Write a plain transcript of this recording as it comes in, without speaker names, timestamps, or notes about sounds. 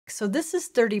So this is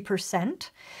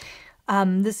 30%.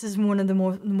 This is one of the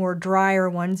more drier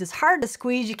ones. It's hard to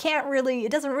squeeze. You can't really,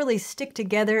 it doesn't really stick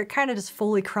together. It kind of just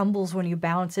fully crumbles when you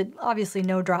bounce it. Obviously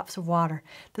no drops of water.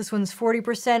 This one's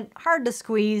 40%, hard to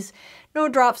squeeze, no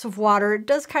drops of water. It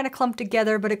does kind of clump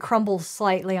together, but it crumbles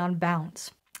slightly on bounce.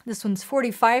 This one's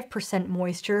 45%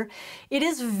 moisture. It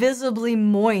is visibly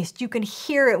moist. You can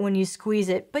hear it when you squeeze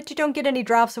it, but you don't get any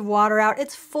drops of water out.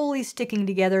 It's fully sticking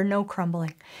together, no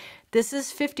crumbling. This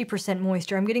is 50%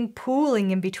 moisture. I'm getting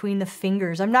pooling in between the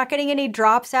fingers. I'm not getting any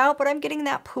drops out, but I'm getting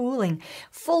that pooling.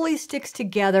 Fully sticks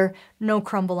together, no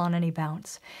crumble on any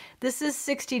bounce. This is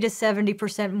 60 to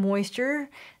 70% moisture,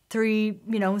 3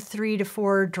 to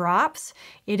 4 drops.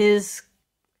 It is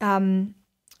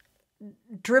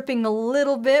dripping a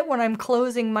little bit when I'm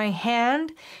closing my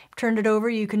hand. Turned it over,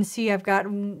 you can see I've got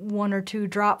 1 or 2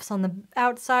 drops on the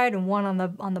outside and 1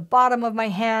 on the bottom of my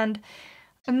hand.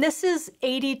 And this is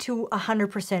 80 to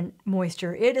 100%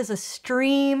 moisture. It is a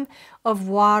stream of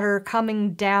water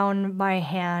coming down my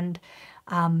hand.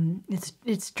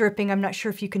 It's dripping. I'm not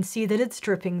sure if you can see that it's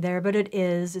dripping there, but it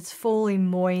is. It's fully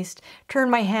moist.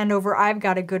 Turn my hand over. I've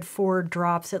got a good 4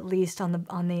 drops at least on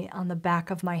the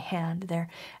back of my hand there,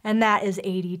 and that is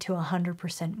 80 to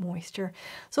 100% moisture.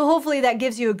 So hopefully that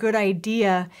gives you a good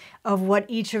idea of what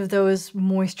each of those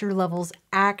moisture levels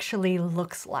actually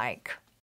looks like.